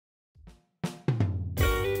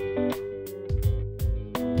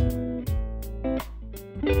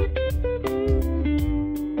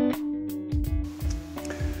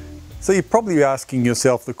So you're probably asking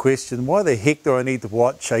yourself the question, why the heck do I need to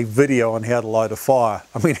watch a video on how to light a fire?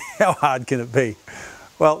 I mean, how hard can it be?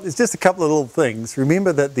 Well, it's just a couple of little things.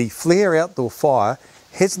 Remember that the Flare outdoor fire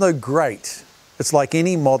has no grate. It's like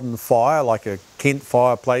any modern fire, like a Kent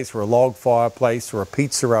fireplace or a log fireplace or a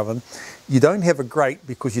pizza oven. You don't have a grate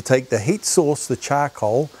because you take the heat source, the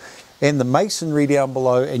charcoal, and the masonry down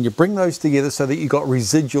below, and you bring those together so that you've got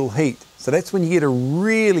residual heat. So that's when you get a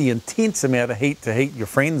really intense amount of heat to heat your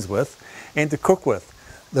friends with and to cook with.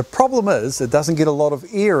 The problem is it doesn't get a lot of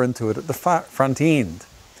air into it at the front end.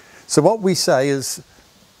 So what we say is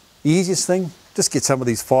the easiest thing, just get some of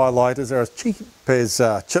these fire lighters. They're as cheap as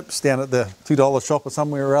chips down at the $2 shop or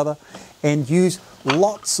somewhere or other, and use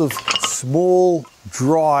lots of small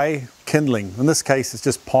dry kindling. In this case it's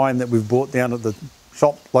just pine that we've bought down at the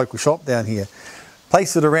shop, local shop down here.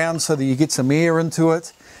 Place it around so that you get some air into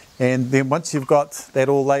it, and then once you've got that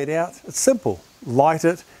all laid out, it's simple. Light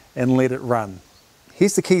it and let it run.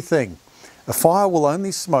 Here's the key thing. A fire will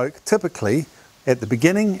only smoke typically at the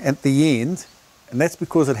beginning and at the end, and that's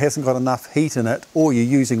because it hasn't got enough heat in it, or you're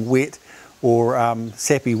using wet or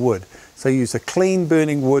sappy wood. So use a clean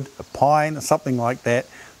burning wood, a pine or something like that,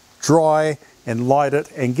 dry, and light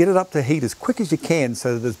it and get it up to heat as quick as you can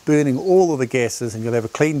so that it's burning all of the gases, and you'll have a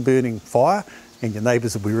clean burning fire and your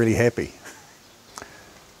neighbours will be really happy.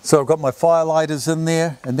 So I've got my fire lighters in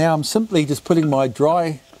there, and now I'm simply just putting my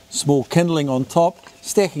dry small kindling on top,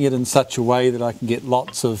 stacking it in such a way that I can get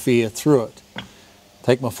lots of air through it.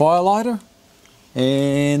 Take my fire lighter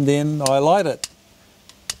and then I light it.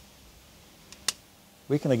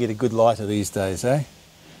 Where can I get a good lighter these days, eh?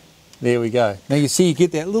 There we go. Now you see you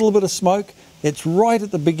get that little bit of smoke. It's right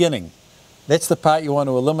at the beginning. That's the part you want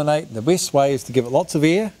to eliminate. The best way is to give it lots of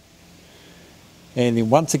air, and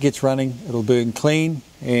then once it gets running it'll burn clean,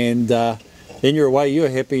 and then you're away, you're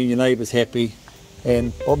happy, and your neighbour's happy,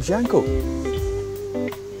 and Bob's your uncle.